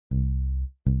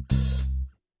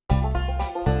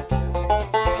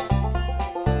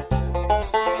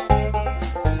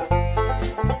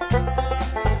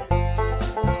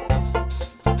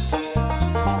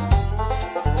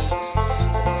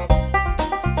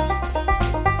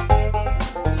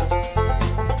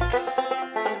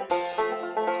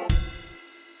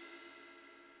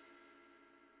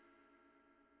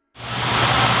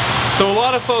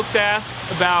lot of folks ask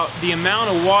about the amount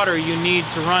of water you need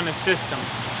to run a system.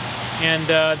 And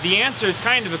the answer is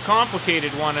kind of a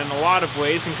complicated one in a lot of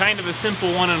ways and kind of a simple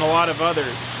one in a lot of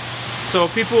others. So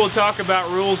people will talk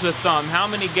about rules of thumb, how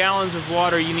many gallons of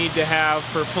water you need to have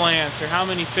per plants or how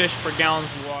many fish per gallons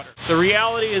of water. The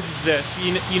reality is this,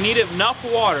 you need enough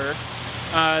water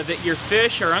that your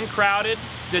fish are uncrowded,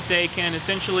 that they can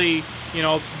essentially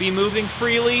be moving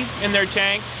freely in their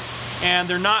tanks, and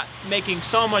they're not making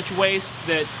so much waste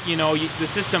that the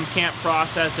system can't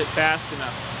process it fast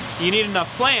enough. You need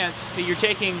enough plants that you're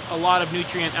taking a lot of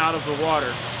nutrient out of the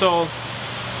water. So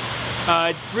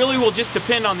it really will just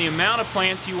depend on the amount of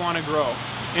plants you want to grow.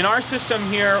 In our system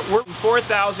here, we're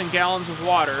 4,000 gallons of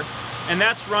water, and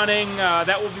that's running.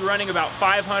 That will be running about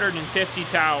 550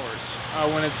 towers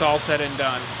when it's all said and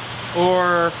done,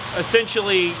 or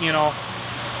essentially,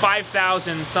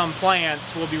 5,000 some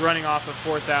plants will be running off of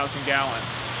 4,000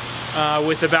 gallons,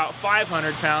 with about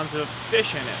 500 pounds of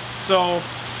fish in it. So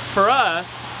for us,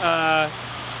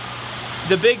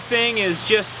 the big thing is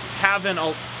just having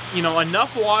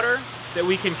enough water that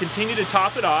we can continue to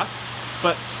top it off,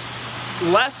 but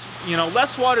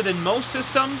less water than most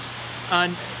systems.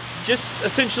 Just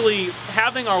essentially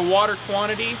having our water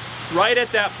quantity right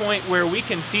at that point where we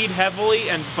can feed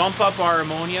heavily and bump up our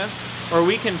ammonia, or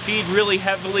we can feed really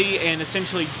heavily and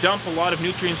essentially dump a lot of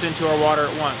nutrients into our water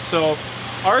at once. So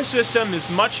our system is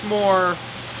much more,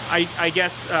 I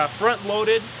guess,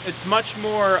 front-loaded. It's much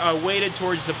more weighted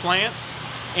towards the plants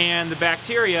and the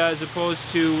bacteria as opposed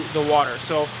to the water.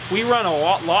 So we run a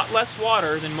lot less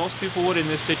water than most people would in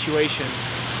this situation.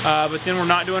 But then we're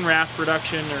not doing raft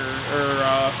production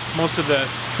or most of the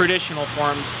traditional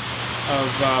forms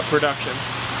of production.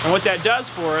 And what that does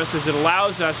for us is it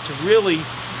allows us to really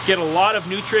get a lot of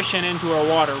nutrition into our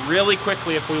water really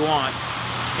quickly if we want.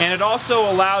 And it also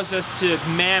allows us to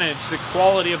manage the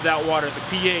quality of that water, the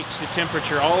pH, the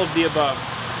temperature, all of the above,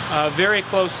 very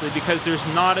closely, because there's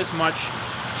not as much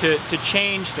to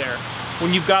change there.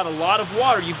 When you've got a lot of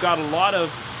water, you've got a lot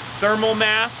of thermal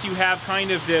mass. You have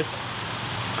kind of this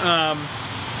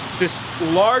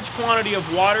large quantity of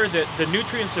water that the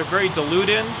nutrients are very dilute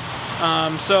in.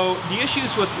 So the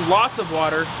issues with lots of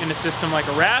water in a system like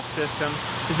a raft system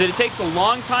is that it takes a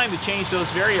long time to change those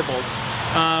variables.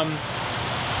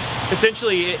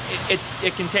 Essentially,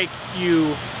 it can take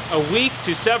you a week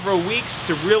to several weeks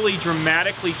to really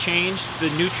dramatically change the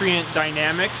nutrient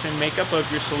dynamics and makeup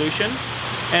of your solution.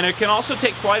 And it can also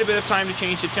take quite a bit of time to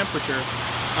change the temperature.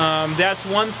 That's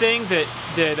one thing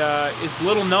that is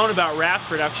little known about raft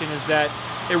production, is that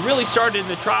it really started in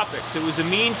the tropics. It was a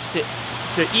means to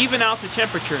even out the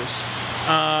temperatures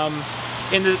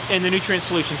in the nutrient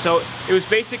solution. So it was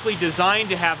basically designed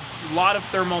to have a lot of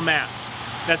thermal mass.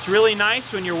 That's really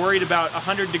nice when you're worried about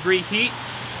 100-degree heat,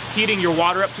 heating your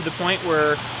water up to the point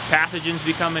where pathogens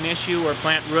become an issue or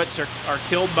plant roots are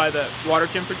killed by the water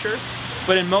temperature.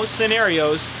 But in most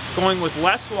scenarios, going with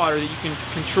less water that you can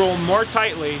control more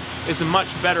tightly is a much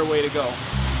better way to go.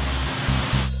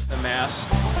 The mass.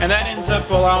 And that ends up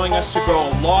allowing us to grow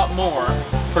a lot more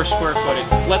per square foot.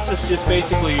 It lets us just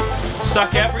basically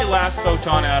suck every last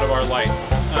photon out of our light.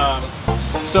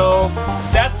 So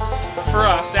that's, for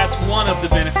us, that's one of the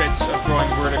benefits of growing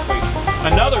vertically.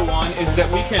 Another one is that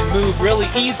we can move really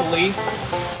easily